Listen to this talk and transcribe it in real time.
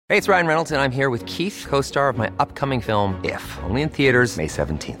Hey, it's Ryan Reynolds, and I'm here with Keith, co-star of my upcoming film, If, only in theaters May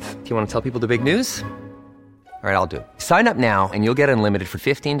 17th. Do you want to tell people the big news? All right, I'll do it. Sign up now and you'll get unlimited for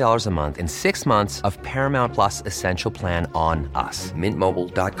 $15 a month and 6 months of Paramount Plus Essential Plan on us.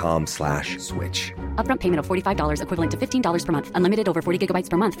 MintMobile.com/switch. Upfront payment of $45 equivalent to $15 per month. Unlimited over 40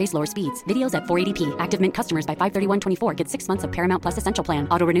 gigabytes per month. Face lower speeds. Videos at 480p. Active Mint customers by 531.24 get 6 months of Paramount Plus Essential Plan.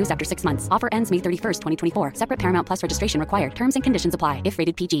 Auto renews after 6 months. Offer ends May 31st, 2024. Separate Paramount Plus registration required. Terms and conditions apply if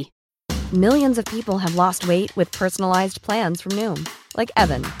rated PG. Millions of people have lost weight with personalized plans from Noom. Like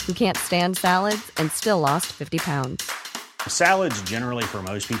Evan, who can't stand salads and still lost 50 pounds. Salads generally for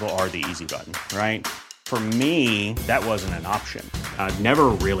most people are the easy button, right? For me, that wasn't an option. I never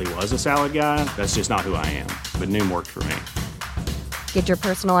really was a salad guy. That's just not who I am. But Noom worked for me. Get your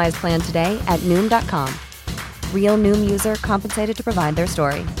personalized plan today at Noom.com. Real Noom user compensated to provide their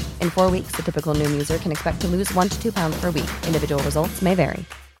story. In 4 weeks, the typical Noom user can expect to lose 1 to 2 pounds per week. Individual results may vary.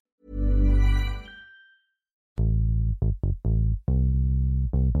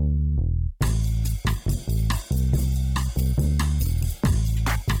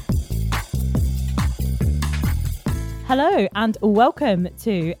 Hello and welcome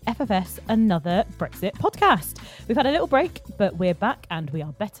to FFS Another Brexit podcast. We've had a little break, but we're back and we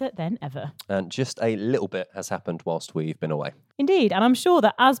are better than ever. And just a little bit has happened whilst we've been away. Indeed, and I'm sure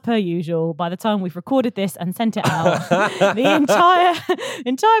that as per usual, by the time we've recorded this and sent it out, the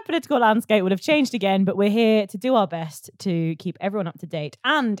entire political landscape would have changed again, but we're here to do our best to keep everyone up to date.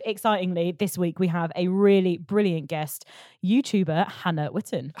 And excitingly, this week we have a really brilliant guest, YouTuber Hannah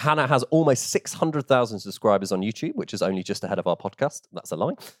Witton. Hannah has almost 600,000 subscribers on YouTube, which is only just ahead of our podcast. That's a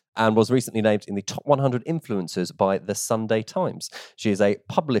lie. And was recently named in the top 100 influencers by the Sunday Times. She is a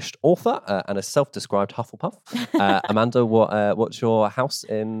published author and a self-described Hufflepuff. Amanda, what's your house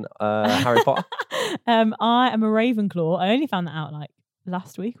in Harry Potter? I am a Ravenclaw. I only found that out like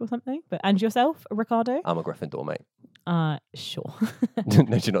last week or something. And yourself, Ricardo? I'm a Gryffindor, mate. Sure. No,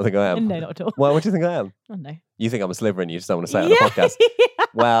 do you not think I am? No, not at all. Well, what do you think I am? Oh, no. You think I'm a Slytherin, you just don't want to say it on the podcast.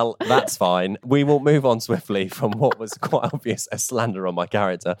 Well, that's fine. We will move on swiftly from what was quite obvious a slander on my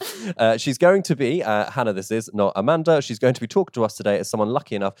character. She's going to be, Hannah this is, not Amanda, she's going to be talking to us today as someone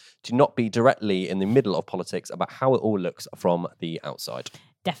lucky enough to not be directly in the middle of politics about how it all looks from the outside.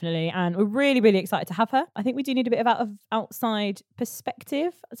 Definitely. And we're really, really excited to have her. I think we do need a bit of outside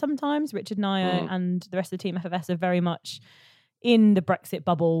perspective sometimes. Richard and I and the rest of the team FFS are very much in the Brexit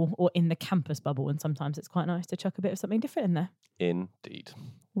bubble or in the campus bubble. And sometimes it's quite nice to chuck a bit of something different in there. Indeed.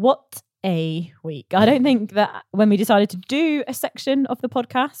 What a week. I don't think that when we decided to do a section of the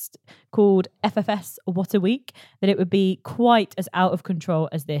podcast called FFS What a Week, that it would be quite as out of control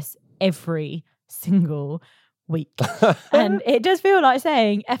as this every single week. And it does feel like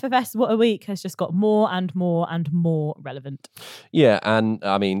saying FFS What a Week has just got more and more and more relevant. Yeah, and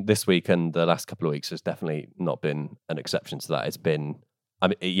I mean, this week and the last couple of weeks has definitely not been an exception to that. It's been, I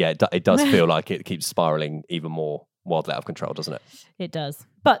mean, yeah, it does feel like it keeps spiralling even more wildly out of control, doesn't it? It does.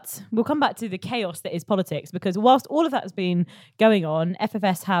 But we'll come back to the chaos that is politics, because whilst all of that has been going on,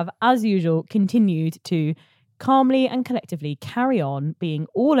 FFS have, as usual, continued to calmly and collectively carry on being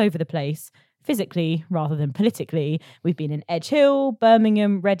all over the place, physically rather than politically. We've been in Edge Hill,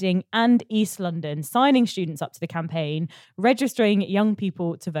 Birmingham, Reading and East London, signing students up to the campaign, registering young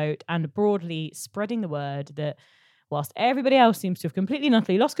people to vote and broadly spreading the word that whilst everybody else seems to have completely and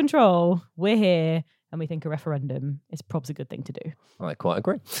utterly lost control, we're here and we think a referendum is probably a good thing to do. I quite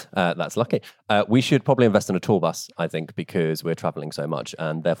agree. That's lucky. We should probably invest in a tour bus, I think, because we're travelling so much.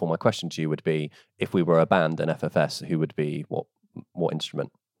 And therefore my question to you would be, if we were a band in FFS, who would be what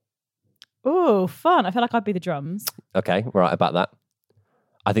instrument? Oh, fun. I feel like I'd be the drums. Okay, right about that.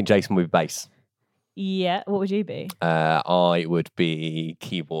 I think Jason would be bass. Yeah, what would you be? I would be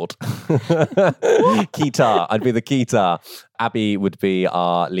keyboard. Guitar. I'd be the guitar. Abby would be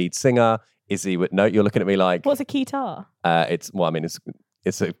our lead singer. Izzy would... No, you're looking at me like... What's a guitar? It's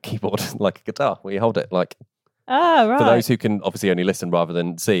a keyboard, like a guitar, where you hold it. Like. Oh, right. For those who can obviously only listen rather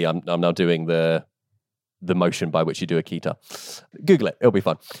than see, I'm now doing the motion by which you do a guitar. Google it. It'll be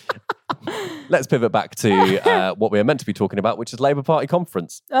fun. Let's pivot back to what we are meant to be talking about, which is Labour Party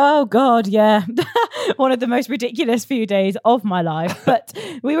conference. Oh, God, yeah. One of the most ridiculous few days of my life. But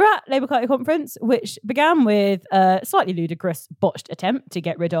we were at Labour Party conference, which began with a slightly ludicrous, botched attempt to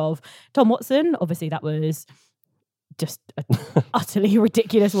get rid of Tom Watson. Obviously, that was just an utterly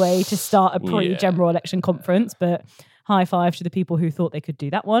ridiculous way to start a pre-general election conference. But high five to the people who thought they could do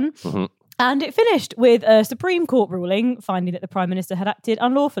that one. Mm-hmm. And it finished with a Supreme Court ruling finding that the Prime Minister had acted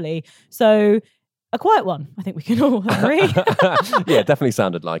unlawfully. So a quiet one, I think we can all agree. Yeah, definitely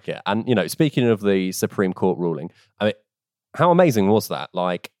sounded like it. And, you know, speaking of the Supreme Court ruling, I mean, how amazing was that?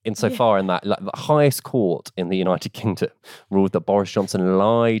 Like, insofar in that, like, the highest court in the United Kingdom ruled that Boris Johnson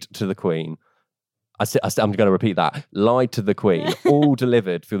lied to the Queen. I'm going to repeat that. Lied to the Queen, all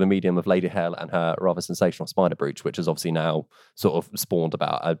delivered through the medium of Lady Hale and her rather sensational spider brooch, which has obviously now sort of spawned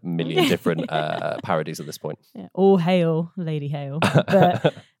about a million different parodies at this point. Yeah, all hail Lady Hale.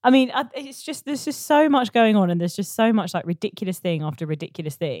 But I mean, it's just, there's just so much going on, and there's just so much like ridiculous thing after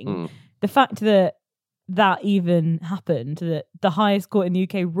ridiculous thing. The fact that even happened, that the highest court in the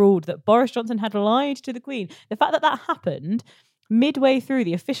UK ruled that Boris Johnson had lied to the Queen, the fact that happened midway through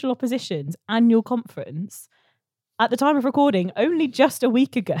the official opposition's annual conference at the time of recording only just a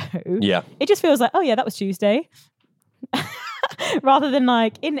week ago. Yeah. It just feels like, oh yeah, that was Tuesday. Rather than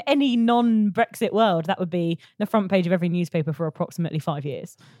like in any non-Brexit world, that would be the front page of every newspaper for approximately 5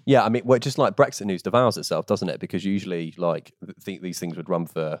 years. Yeah, I mean, well, just like Brexit news devours itself, doesn't it? Because usually like these things would run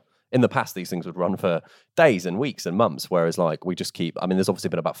for... In the past, these things would run for days and weeks and months, whereas like we just keep... I mean, there's obviously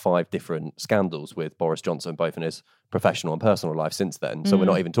been about 5 different scandals with Boris Johnson, both in his professional and personal life since then. So we're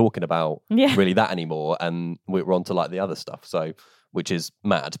not even talking about really that anymore, and we're on to like the other stuff, so which is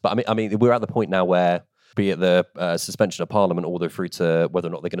mad. But I mean, we're at the point now where, be it the suspension of Parliament all the way through to whether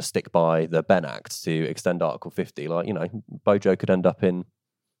or not they're going to stick by the Benn Act to extend Article 50, like, you know, Bojo could end up in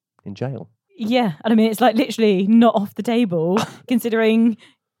jail. Yeah, and I mean, it's like literally not off the table, considering...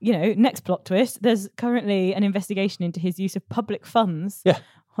 You know, next plot twist, there's currently an investigation into his use of public funds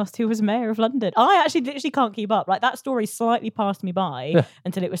whilst he was mayor of London. I actually literally can't keep up. Like, that story slightly passed me by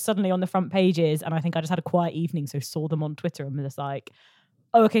until it was suddenly on the front pages, and I think I just had a quiet evening, so saw them on Twitter and was just like,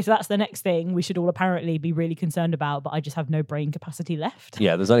 oh, okay, so that's the next thing we should all apparently be really concerned about, but I just have no brain capacity left.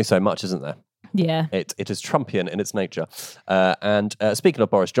 Yeah, there's only so much, isn't there? Yeah. It is Trumpian in its nature. And speaking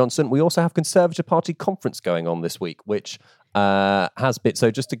of Boris Johnson, we also have Conservative Party conference going on this week, which has been...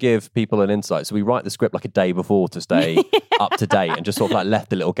 So just to give people an insight, so we write the script like a day before to stay up to date, and just sort of like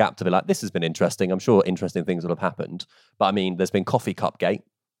left a little gap to be like, this has been interesting. I'm sure interesting things will have happened. But I mean, there's been Coffee Cupgate,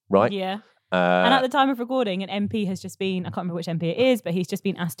 right? Yeah. And at the time of recording, an MP has just been... I can't remember which MP it is, but he's just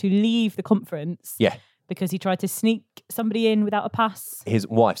been asked to leave the conference. Yeah. Because he tried to sneak somebody in without a pass. His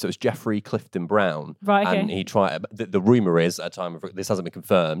wife, so it was Geoffrey Clifton Brown. Right, okay. And he tried, the rumour is, at the time of, this hasn't been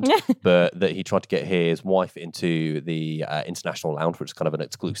confirmed, but that he tried to get his wife into the International Lounge, which is kind of an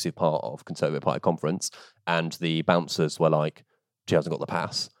exclusive part of Conservative Party conference. And the bouncers were like, she hasn't got the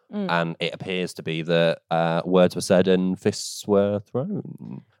pass. And it appears to be that words were said and fists were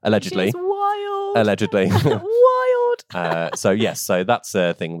thrown. Allegedly. Which is wild. Allegedly. Wild. So that's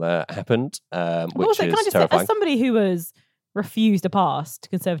a thing that happened, which also, is can I just terrifying. Say, as somebody who was refused a pass to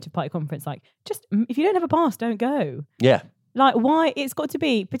Conservative Party conference, like, just if you don't have a pass, don't go. Yeah. Like, why? It's got to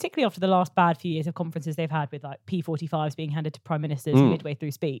be, particularly after the last bad few years of conferences they've had with like P45s being handed to prime ministers midway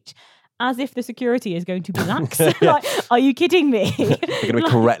through speech, as if the security is going to be lax. Like, are you kidding me? They're going to be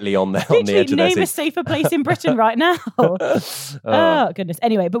correctly on the edge of their seat. Name a safer place in Britain right now. Oh, goodness.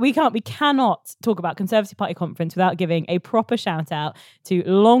 Anyway, but we cannot talk about Conservative Party conference without giving a proper shout out to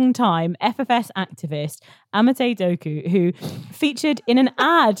long-time FFS activist Amate Doku, who featured in an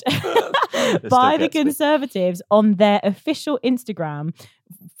ad by the Conservatives on their official Instagram,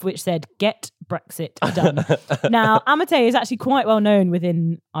 which said, "Get Brexit done." Now, Amate is actually quite well known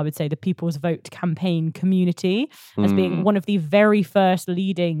within, I would say, the People's Vote campaign community as being one of the very first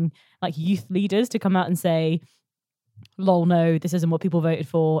leading like youth leaders to come out and say, lol, no, this isn't what people voted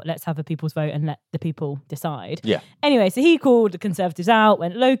for. Let's have a people's vote and let the people decide. Yeah. Anyway, so he called the Conservatives out,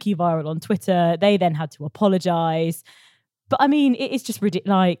 went low-key viral on Twitter. They then had to apologise. But I mean, it is just ridiculous.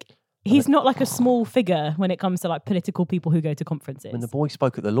 Like, he's not like a small figure when it comes to like political people who go to conferences. When the boy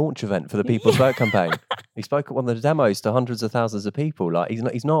spoke at the launch event for the People's Vote campaign, he spoke at one of the demos to hundreds of thousands of people. Like,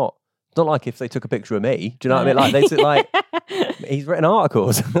 he's not like if they took a picture of me. Do you know what I mean? Like, they like he's written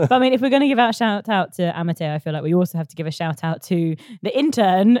articles. But I mean, if we're going to give out a shout out to Amate, I feel like we also have to give a shout out to the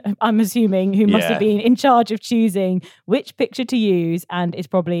intern, I'm assuming, who must have been in charge of choosing which picture to use and is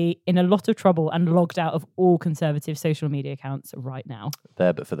probably in a lot of trouble and logged out of all Conservative social media accounts right now.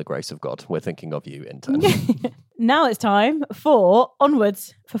 There, but for the grace of God, we're thinking of you, intern. Now it's time for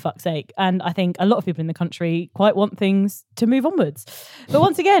onwards, for fuck's sake. And I think a lot of people in the country quite want things to move onwards. But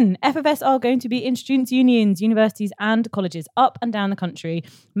once again, FFS are going to be in students' unions, universities and colleges up and down the country,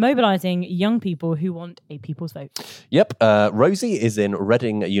 mobilising young people who want a people's vote. Yep. Rosie is in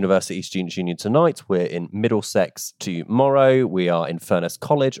Reading University Students' Union tonight. We're in Middlesex tomorrow. We are in Furness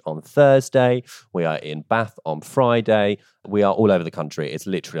College on Thursday. We are in Bath on Friday. We are all over the country. It's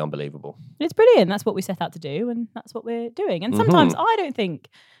literally unbelievable. It's brilliant. That's what we set out to do, and that's what we're doing. And sometimes I don't think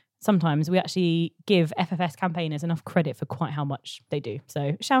sometimes we actually give FFS campaigners enough credit for quite how much they do.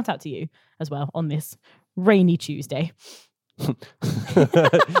 So shout out to you as well on this rainy Tuesday.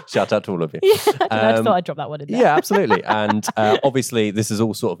 Shout out to all of you. Yeah, I just thought I'd drop that one in there. Yeah, absolutely. And obviously, this is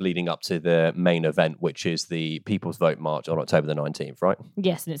all sort of leading up to the main event, which is the People's Vote March on October the 19th, right?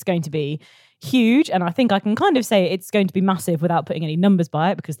 Yes, and it's going to be huge. And I think I can kind of say it's going to be massive without putting any numbers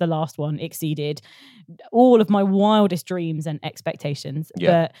by it, because the last one exceeded all of my wildest dreams and expectations.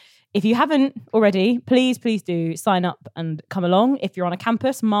 Yeah. But if you haven't already, please do sign up and come along. If you're on a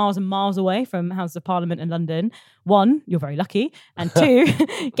campus miles and miles away from Houses of Parliament in London, one, you're very lucky. And two,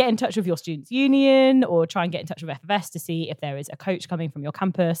 get in touch with your students' union or try and get in touch with FFS to see if there is a coach coming from your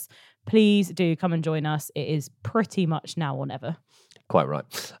campus. Please do come and join us. It is pretty much now or never. Quite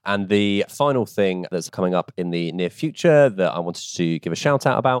right. And the final thing that's coming up in the near future that I wanted to give a shout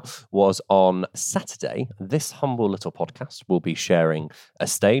out about was on Saturday. This humble little podcast will be sharing a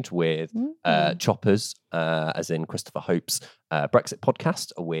stage with Choppers, as in Christopher Hope's Brexit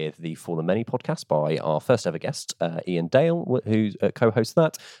podcast, with the For the Many podcast by our first ever guest, Ian Dale, who co-hosts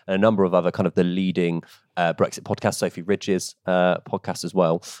that, and a number of other kind of the leading Brexit podcasts, Sophie Ridge's podcast as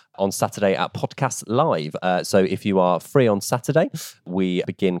well, on Saturday at Podcast Live. So if you are free on Saturday, we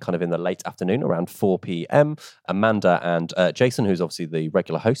begin kind of in the late afternoon around 4 p.m. Amanda and Jason, who's obviously the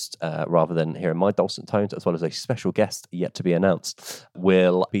regular host, rather than hearing my dulcet tones, as well as a special guest yet to be announced,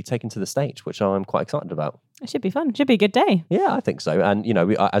 will be taken to the stage, which I'm quite excited about. It should be fun. It should be a good day. Yeah, I think so. And, you know,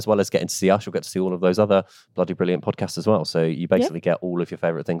 as well as getting to see us, you'll get to see all of those other bloody brilliant podcasts as well. So you basically get all of your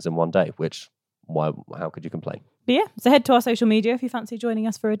favourite things in one day, which, how could you complain? But yeah, so head to our social media if you fancy joining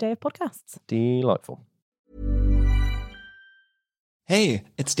us for a day of podcasts. Delightful. Hey,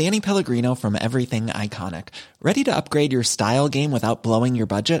 it's Danny Pellegrino from Everything Iconic. Ready to upgrade your style game without blowing your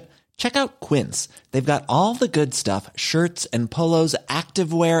budget? Check out Quince. They've got all the good stuff, shirts and polos,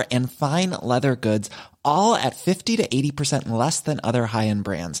 activewear, and fine leather goods, all at 50 to 80% less than other high-end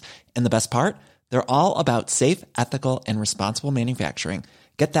brands. And the best part? They're all about safe, ethical, and responsible manufacturing.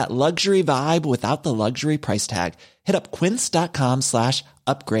 Get that luxury vibe without the luxury price tag. Hit up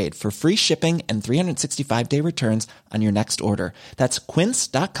quince.com/upgrade for free shipping and 365-day returns on your next order. That's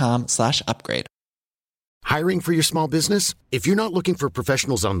quince.com/upgrade. Hiring for your small business? If you're not looking for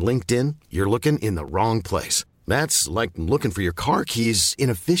professionals on LinkedIn, you're looking in the wrong place. That's like looking for your car keys in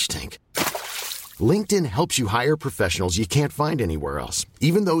a fish tank. LinkedIn helps you hire professionals you can't find anywhere else,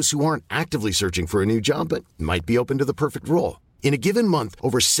 even those who aren't actively searching for a new job but might be open to the perfect role. In a given month,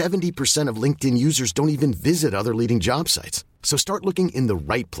 over 70% of LinkedIn users don't even visit other leading job sites. So start looking in the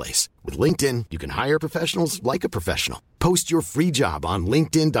right place. With LinkedIn, you can hire professionals like a professional. Post your free job on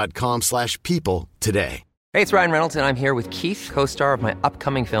linkedin.com/people today. Hey, it's Ryan Reynolds, and I'm here with Keith, co-star of my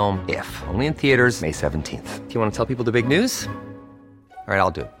upcoming film, If, only in theaters May 17th. Do you want to tell people the big news? All right,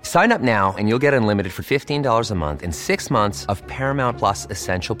 I'll do it. Sign up now and you'll get unlimited for $15 a month and 6 months of Paramount Plus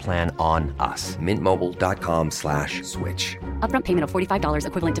Essential Plan on us. MintMobile.com/switch. Upfront payment of $45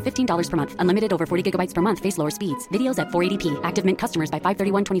 equivalent to $15 per month. Unlimited over 40 gigabytes per month. Face lower speeds. Videos at 480p. Active Mint customers by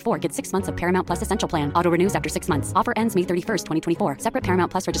 531.24 get 6 months of Paramount Plus Essential Plan. Auto renews after 6 months. Offer ends May 31st, 2024. Separate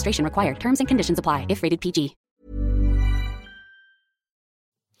Paramount Plus registration required. Terms and conditions apply if rated PG.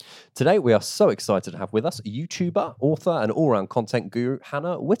 Today, we are so excited to have with us YouTuber, author, and all-round content guru,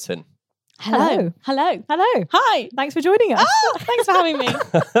 Hannah Witton. Hello. Hi. Thanks for joining us. Thanks for having me.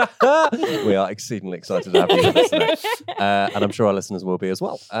 We are exceedingly excited to have you with us today. And I'm sure our listeners will be as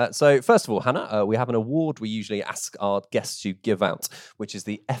well. So first of all, Hannah, we have an award we usually ask our guests to give out, which is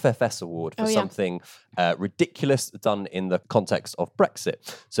the FFS Award for something ridiculous done in the context of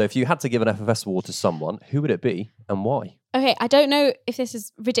Brexit. So if you had to give an FFS Award to someone, who would it be and why? Okay, I don't know if this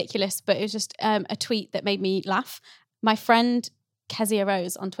is ridiculous, but it was just a tweet that made me laugh. My friend Kezia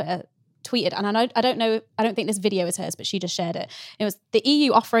Rose on Twitter tweeted, and I don't think this video is hers, but she just shared it. It was the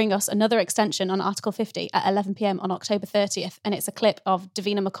EU offering us another extension on Article 50 at 11 p.m. on October 30th. And it's a clip of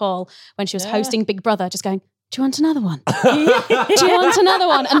Davina McCall when she was hosting Big Brother just going, "Do you want another one? Do you want another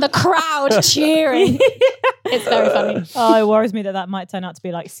one?" And the crowd cheering. It's very funny. Oh, it worries me that might turn out to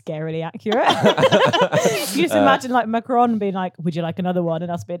be like scarily accurate. You just imagine like Macron being like, "Would you like another one?"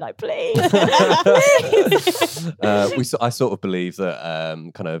 And us being like, "Please." I sort of believe that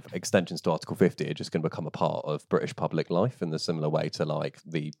kind of extensions to Article 50 are just going to become a part of British public life in the similar way to like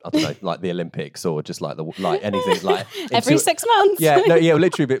the like the Olympics or just like anything like every 6 months.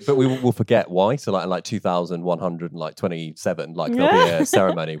 Literally, but we will forget why. So like 2127, like there'll be a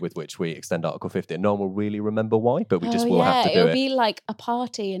ceremony with which we extend Article 50, and no one will really remember why, but we just will have to do it. It'll be like a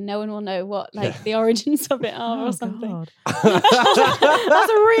party, and no one will know what the origins of it are or something.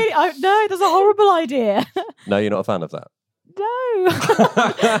 That's a horrible idea. No, you're not a fan of that? No.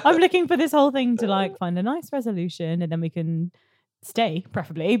 I'm looking for this whole thing to like find a nice resolution, and then we can stay,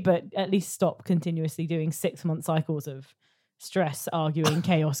 preferably, but at least stop continuously doing 6 month cycles of stress, arguing,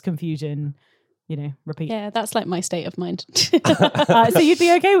 chaos, confusion, repeat. Yeah, that's like my state of mind. So you'd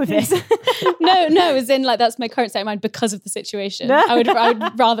be okay with this? No, as in like that's my current state of mind because of the situation. I would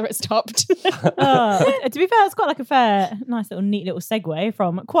rather it stopped. To be fair, it's got like a nice little neat little segue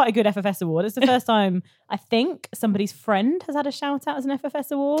from quite a good FFS award. It's the first time I think somebody's friend has had a shout out as an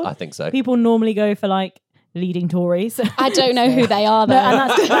FFS award. I think so. People normally go for like leading Tories. I don't know who they are though. No,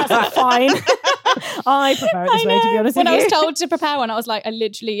 and that's fine. I prefer it this way, to be honest with you. When I was told to prepare one, I was like, I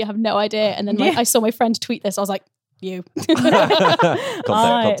literally have no idea. And then I saw my friend tweet this. I was like, you.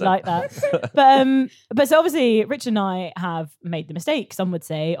 Content. Like that. But so obviously, Rich and I have made the mistake, some would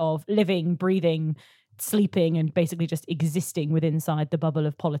say, of living, breathing, sleeping, and basically just existing within inside the bubble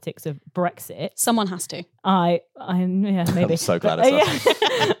of politics of Brexit. Someone has to. Yeah, maybe. I'm so glad it's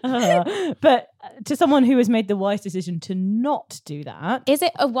us. But to someone who has made the wise decision to not do that. Is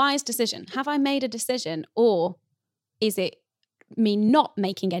it a wise decision? Have I made a decision? Or is it me not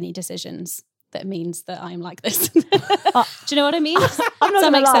making any decisions that means that I'm like this? Do you know what I mean? I'm not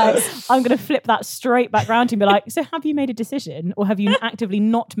going to lie. I'm going to flip that straight back round to you and be like, so have you made a decision or have you actively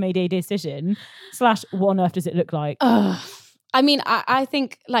not made a decision? / what on earth does it look like? I mean, I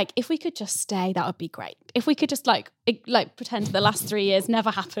think like if we could just stay, that would be great. If we could just like pretend the last 3 years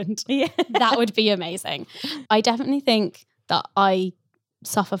never happened, that would be amazing. I definitely think that I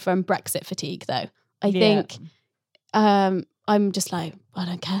suffer from Brexit fatigue though. I think I'm just like, I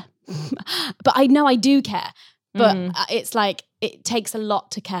don't care. But I know I do care. But it's like, it takes a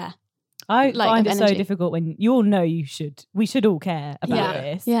lot to care. I find it so difficult when you all know we should all care about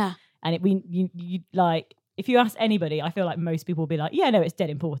this. Yeah. And you like, if you ask anybody, I feel like most people will be like, yeah, no, it's dead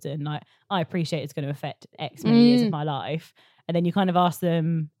important. Like, I appreciate it's going to affect X many years of my life. And then you kind of ask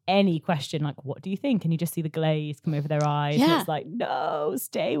them any question, like, what do you think? And you just see the glaze come over their eyes. Yeah. And it's like, no,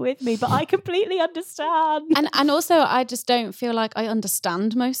 stay with me. But I completely understand. And also, I just don't feel like I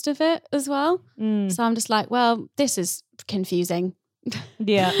understand most of it as well. So I'm just like, well, this is confusing.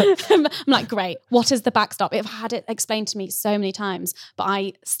 Yeah. I'm like, great. What is the backstop? I've had it explained to me so many times, but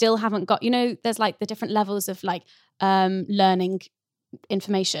I still haven't got, there's like the different levels of like learning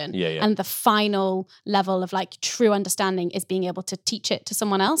information. And the final level of like true understanding is being able to teach it to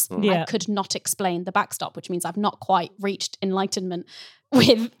someone else. I could not explain the backstop, which means I've not quite reached enlightenment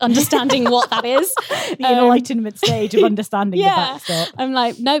with understanding what that is. The enlightenment stage of understanding the backstop. I'm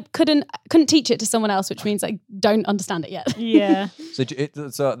like, nope, couldn't teach it to someone else, which means I don't understand it yet. Yeah.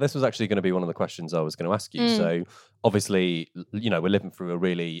 So this was actually going to be one of the questions I was going to ask you. So obviously, we're living through a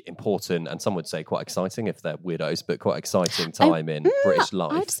really important, and some would say quite exciting, if they're weirdos, but quite exciting time in British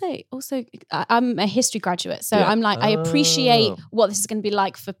life. I'd say also, I'm a history graduate, so I'm like, I appreciate what this is going to be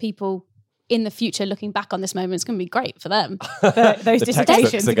like for people in the future. Looking back on this moment, it's going to be great for them. Those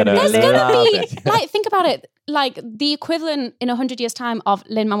dissertations are going to be like, think about it, like the equivalent in 100 years time of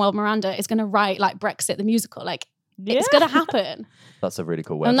Lin-Manuel Miranda is going to write like Brexit the musical. Like it's going to happen. That's a really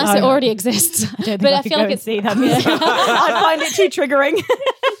cool way. Unless it already exists. I don't think I feel like it's see that music. I find it too triggering.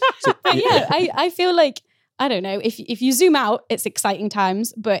 But yeah, I feel like, I don't know, if you zoom out, it's exciting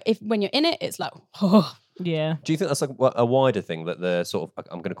times, but when you're in it, it's like, oh. Yeah. Do you think that's like a wider thing, that the sort of,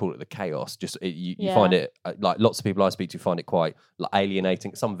 I'm going to call it the chaos, just you find it, like lots of people I speak to find it quite like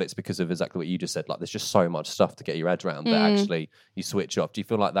alienating. Some of it's because of exactly what you just said, like there's just so much stuff to get your head around that actually you switch off. Do you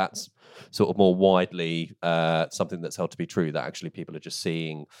feel like that's sort of more widely something that's held to be true, that actually people are just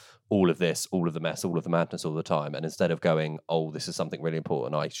seeing all of this, all of the mess, all of the madness all the time, and instead of going, oh, this is something really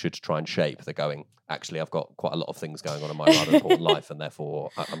important I should try and shape, they're going, actually I've got quite a lot of things going on in my rather important life, and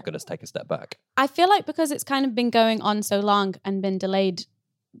therefore I'm going to take a step back? I feel like because it's kind of been going on so long and been delayed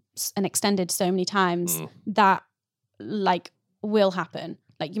and extended so many times, that like will happen.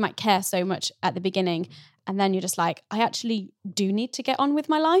 Like you might care so much at the beginning, and then you're just like, I actually do need to get on with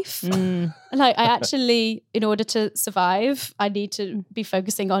my life. Like I actually, in order to survive, I need to be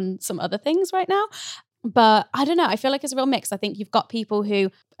focusing on some other things right now. But I don't know. I feel like it's a real mix. I think you've got people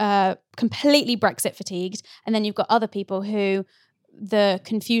who are completely Brexit fatigued, and then you've got other people who the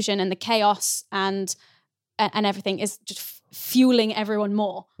confusion and the chaos and everything is just fueling everyone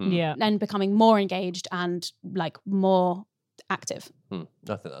more. And becoming more engaged and like more active. I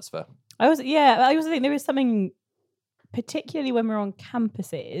think that's fair. I also think there is something, particularly when we're on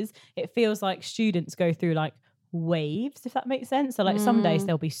campuses, it feels like students go through like waves, if that makes sense. So like some days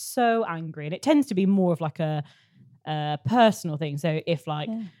they'll be so angry, and it tends to be more of like a personal thing. So if like,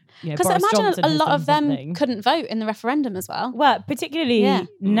 because Boris imagine Johnson a lot of them something, couldn't vote in the referendum as well. Well, particularly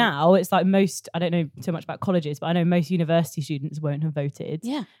now, it's like I don't know so much about colleges, but I know most university students won't have voted.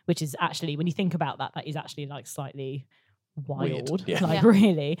 Yeah. Which is actually, when you think about that is actually like slightly wild, Yeah. like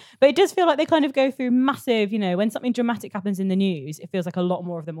really. But it does feel like they kind of go through massive, when something dramatic happens in the news, it feels like a lot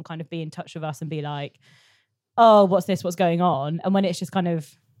more of them will kind of be in touch with us and be like, oh, what's this? What's going on? And when it's just kind of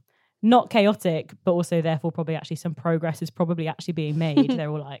not chaotic, but also therefore probably actually some progress is probably actually being made, they're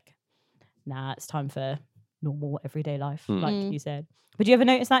all like, nah, it's time for normal everyday life, like you said. But do you ever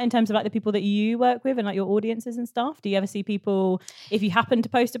notice that in terms of like the people that you work with and like your audiences and stuff? Do you ever see people, if you happen to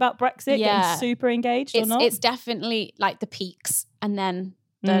post about Brexit, getting super engaged or not? It's definitely like the peaks and then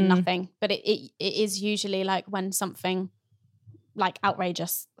the nothing. But it is usually like when something like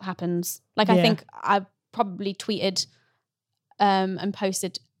outrageous happens. Like I think I probably tweeted and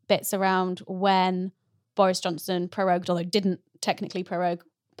posted bits around when Boris Johnson prorogued, although didn't technically prorogue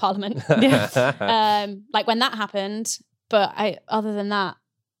Parliament. Like when that happened. But other than that,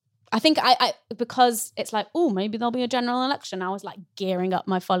 I think I because it's like, oh, maybe there'll be a general election. I was like gearing up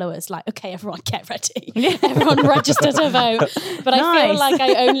my followers, like, okay, everyone get ready. Everyone register to vote. But I feel like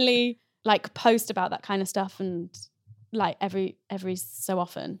I only like post about that kind of stuff and like every so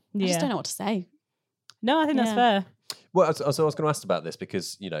often. I just don't know what to say. No, I think that's fair. Well, I was going to ask about this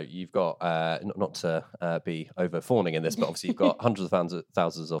because, you've got, not to be over fawning in this, but obviously you've got hundreds of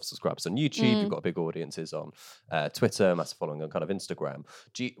thousands of subscribers on YouTube. You've got big audiences on Twitter, massive following on kind of Instagram.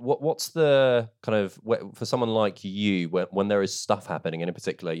 What's the kind of, for someone like you, when there is stuff happening, and in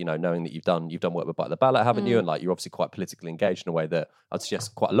particular, knowing that you've done work with Bite the Ballot, haven't you? And like, you're obviously quite politically engaged in a way that I'd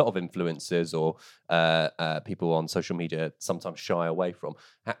suggest quite a lot of influencers or people on social media sometimes shy away from.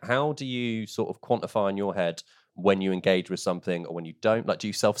 How do you sort of quantify in your head when you engage with something or when you don't? Like, do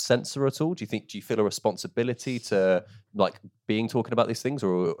you self-censor at all? Do you feel a responsibility to like talking about these things?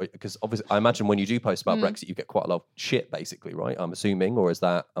 Or because obviously I imagine when you do post about Brexit, you get quite a lot of shit basically, right? I'm assuming, or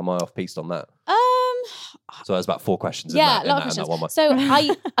am I off piste on that? So there's about 4 questions. Yeah, a lot of questions. So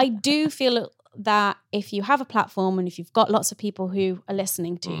I do feel that if you have a platform and if you've got lots of people who are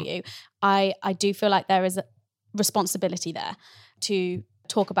listening to you, I do feel like there is a responsibility there to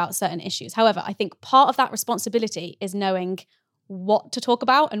talk about certain issues. However, I think part of that responsibility is knowing what to talk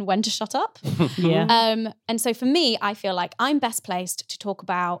about and when to shut up. And so for me, I feel like I'm best placed to talk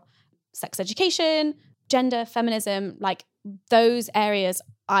about sex education, gender, feminism, like those areas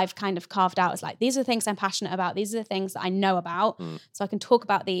I've kind of carved out as like, these are the things I'm passionate about. These are the things that I know about. So I can talk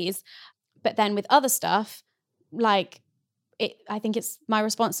about these. But then with other stuff, like I think it's my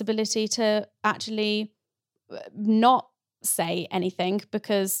responsibility to actually not say anything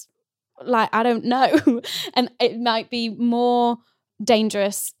because like I don't know and it might be more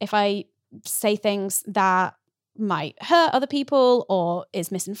dangerous if I say things that might hurt other people or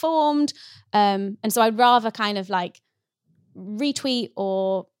is misinformed, and so I'd rather kind of like retweet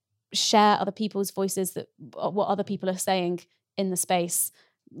or share other people's voices, that what other people are saying in the space,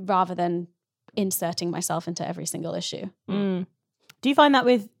 rather than inserting myself into every single issue. Do you find that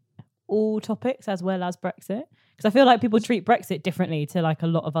with all topics as well as Brexit? Because I feel like people treat Brexit differently to like a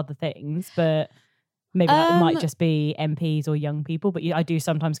lot of other things, but maybe that might just be MPs or young people. But I do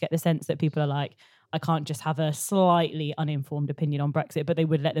sometimes get the sense that people are like, I can't just have a slightly uninformed opinion on Brexit, but they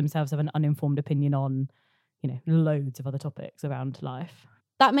would let themselves have an uninformed opinion on, loads of other topics around life.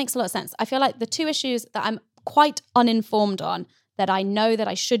 That makes a lot of sense. I feel like the 2 issues that I'm quite uninformed on, that I know that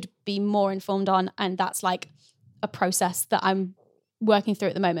I should be more informed on, and that's like a process that I'm working through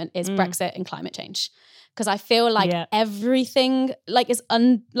at the moment, is Brexit and climate change. Because I feel like everything like is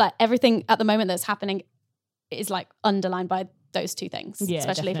everything at the moment that's happening is like underlined by those 2 things,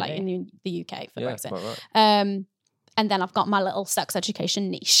 especially like in the UK for Brexit. Right. And then I've got my little sex education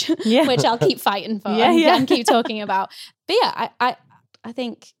niche, which I'll keep fighting for and keep talking about. But I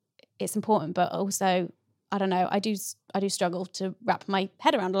think it's important, but also I don't know. I do struggle to wrap my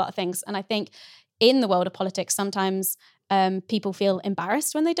head around a lot of things, and I think in the world of politics sometimes people feel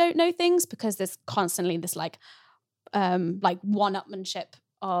embarrassed when they don't know things because there's constantly this like one-upmanship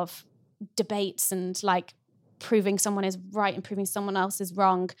of debates and like proving someone is right and proving someone else is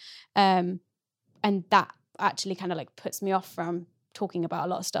wrong. And that actually kind of like puts me off from talking about a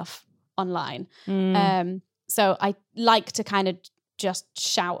lot of stuff online. So I like to kind of just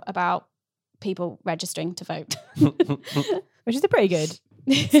shout about people registering to vote. Which is a pretty good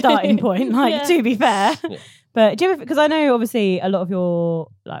starting point, to be fair. But do you ever, because I know obviously a lot of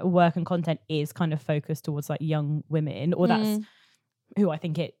your like work and content is kind of focused towards like young women, or that's who I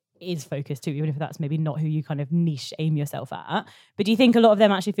think it is focused to, even if that's maybe not who you kind of niche aim yourself at. But do you think a lot of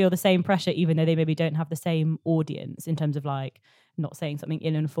them actually feel the same pressure, even though they maybe don't have the same audience, in terms of like not saying something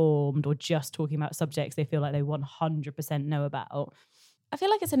ill-informed or just talking about subjects they feel like they 100% know about? I feel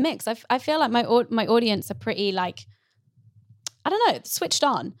like it's a mix. I feel like my audience are pretty like, I don't know, switched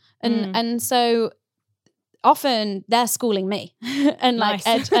on. And so often they're schooling me and like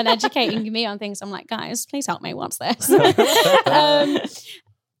Nice. and educating me on things. I'm like, guys, please help me. What's this?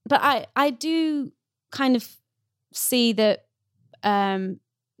 But I do kind of see that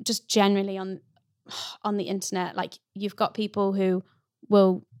just generally on the internet, like you've got people who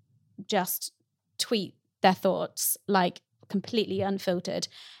will just tweet their thoughts like completely unfiltered.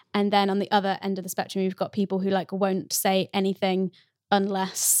 And then on the other end of the spectrum, you've got people who like won't say anything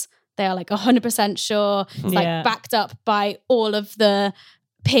unless they are like 100% sure, like backed up by all of the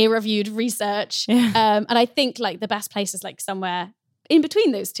peer-reviewed research. And I think like the best place is like somewhere in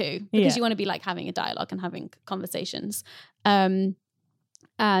between those two, because you want to be like having a dialogue and having conversations. And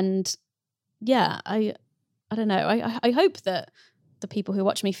yeah, I don't know. I hope that the people who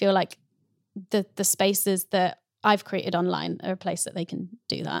watch me feel like the spaces that I've created online are a place that they can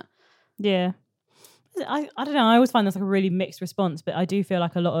do that. Yeah. I don't know. I always find that's like a really mixed response, but I do feel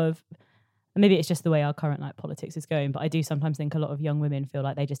like a lot of, maybe it's just the way our current like politics is going, but I do sometimes think a lot of young women feel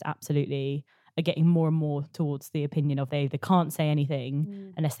like they just absolutely are getting more and more towards the opinion of they can't say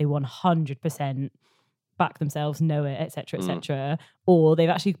anything unless they 100% back themselves, know it, etc., etc. Or they've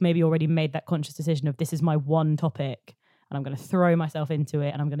actually maybe already made that conscious decision of this is my one topic and I'm going to throw myself into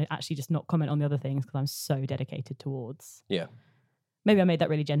it and I'm going to actually just not comment on the other things because I'm so dedicated towards. Yeah. Maybe I made that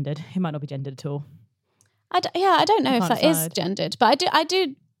really gendered. It might not be gendered at all. I don't know if that is gendered, but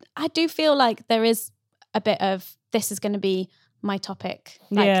I do feel like there is a bit of this is going to be my topic.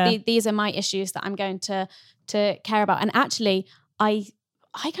 Like these are my issues that I'm going to care about. And actually, I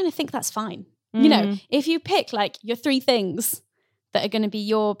kind of think that's fine. You know, if you pick like your 3 things that are going to be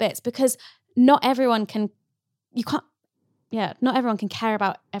your bits, because not everyone can care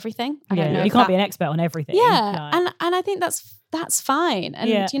about everything. I don't know. You can't be an expert on everything. Yeah. No. And I think that's fine. And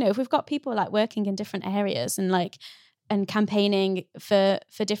you know, if we've got people like working in different areas and campaigning for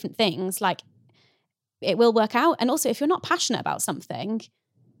different things, like it will work out. And also if you're not passionate about something,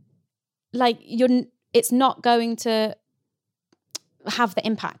 like it's not going to have the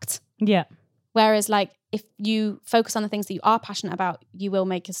impact. Yeah. Whereas like if you focus on the things that you are passionate about, you will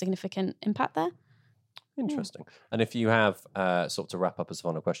make a significant impact there. Interesting. And if you have, sort of to wrap up as a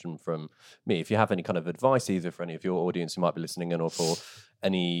final question from me, if you have any kind of advice either for any of your audience who might be listening in or for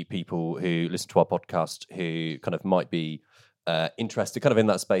any people who listen to our podcast who kind of might be interested kind of in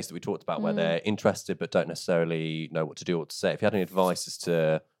that space that we talked about where they're interested but don't necessarily know what to do or what to say, if you had any advice as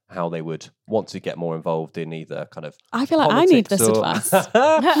to how they would want to get more involved in either kind of I feel like I need this advice.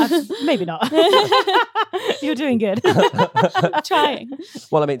 Maybe not. You're doing good. I'm trying.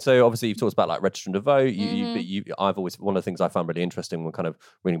 Well, I mean, so obviously you've talked about like registering to vote. I've always, one of the things I found really interesting when kind of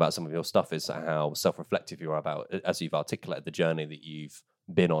reading about some of your stuff is how self-reflective you are about, as you've articulated the journey that you've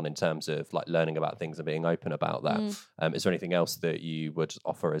been on in terms of like learning about things and being open about that. Is there anything else that you would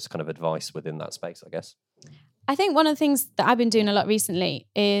offer as kind of advice within that space, I guess? I think one of the things that I've been doing a lot recently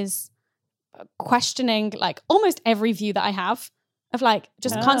is questioning like almost every view that I have, of like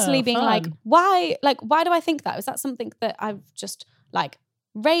just constantly being like, why do I think that? Is that something that I've just like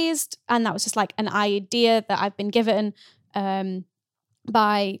raised and that was just like an idea that I've been given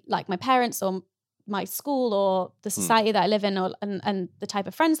by like my parents or my school or the society that I live in or and the type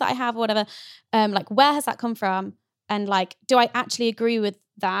of friends that I have or whatever. Like where has that come from? And like, do I actually agree with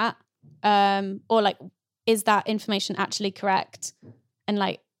that? Or like, is that information actually correct? And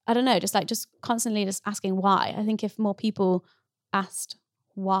like, I don't know, just constantly just asking why. I think if more people asked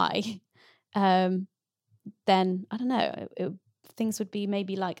why, then I don't know, things would be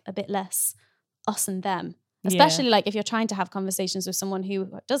maybe like a bit less us and them. Especially like if you're trying to have conversations with someone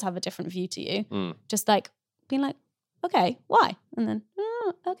who does have a different view to you, just like being like, okay, why? And then,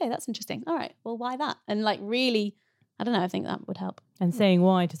 okay, that's interesting. All right, well, why that? And like really, I don't know, I think that would help. And saying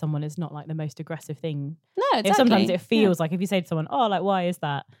why to someone is not like the most aggressive thing. No, exactly. If sometimes it feels like if you say to someone, oh, like, why is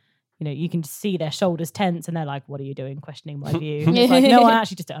that? You know, you can see their shoulders tense and they're like, what are you doing? Questioning my view. And it's like, no, I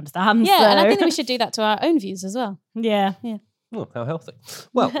actually just don't understand. Yeah, so. And I think that we should do that to our own views as well. Yeah. Oh, how healthy.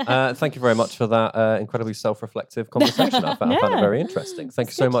 Well, thank you very much for that incredibly self-reflective conversation. I found it very interesting. Thank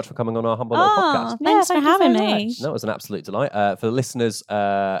you so much for coming on our Humble Little podcast. Thanks for having me. No, it was an absolute delight. For the listeners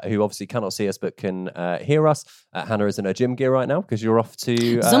who obviously cannot see us but can hear us, Hannah is in her gym gear right now because you're off to...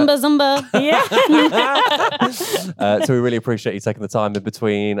 Zumba. Yeah. So we really appreciate you taking the time in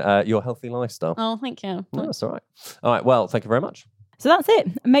between your healthy lifestyle. Oh, thank you. No, that's all right. All right, well, thank you very much. So that's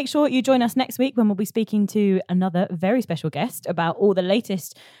it. Make sure you join us next week when we'll be speaking to another very special guest about all the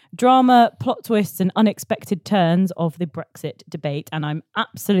latest drama, plot twists, and unexpected turns of the Brexit debate. And I'm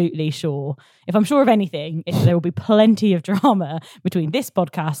absolutely sure, if I'm sure of anything, there will be plenty of drama between this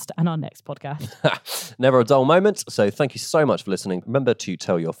podcast and our next podcast. Never a dull moment. So thank you so much for listening. Remember to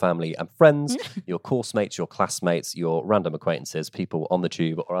tell your family and friends, your course mates, your classmates, your random acquaintances, people on the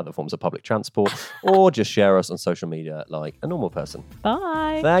tube or other forms of public transport, or just share us on social media like a normal person.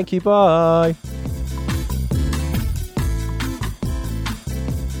 Bye. Thank you. Bye.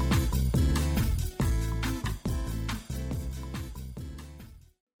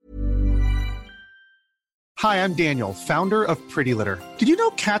 Hi, I'm Daniel, founder of Pretty Litter. Did you know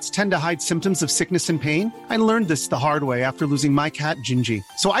cats tend to hide symptoms of sickness and pain? I learned this the hard way after losing my cat, Gingy.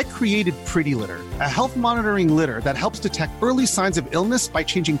 So I created Pretty Litter, a health monitoring litter that helps detect early signs of illness by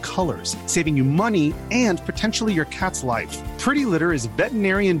changing colors, saving you money and potentially your cat's life. Pretty Litter is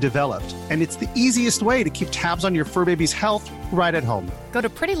veterinarian developed, and it's the easiest way to keep tabs on your fur baby's health right at home. Go to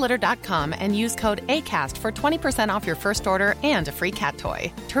prettylitter.com and use code ACAST for 20% off your first order and a free cat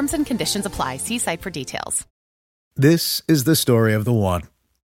toy. Terms and conditions apply. See site for details. This is the story of the one.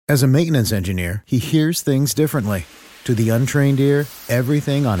 As a maintenance engineer, he hears things differently. To the untrained ear,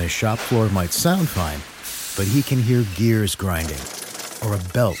 everything on his shop floor might sound fine, but he can hear gears grinding or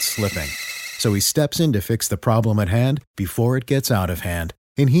a belt slipping. So he steps in to fix the problem at hand before it gets out of hand.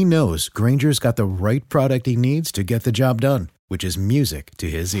 And he knows Grainger's got the right product he needs to get the job done, which is music to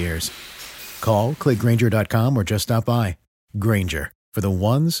his ears. Call, click Grainger.com, or just stop by. Grainger, for the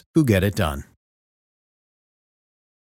ones who get it done.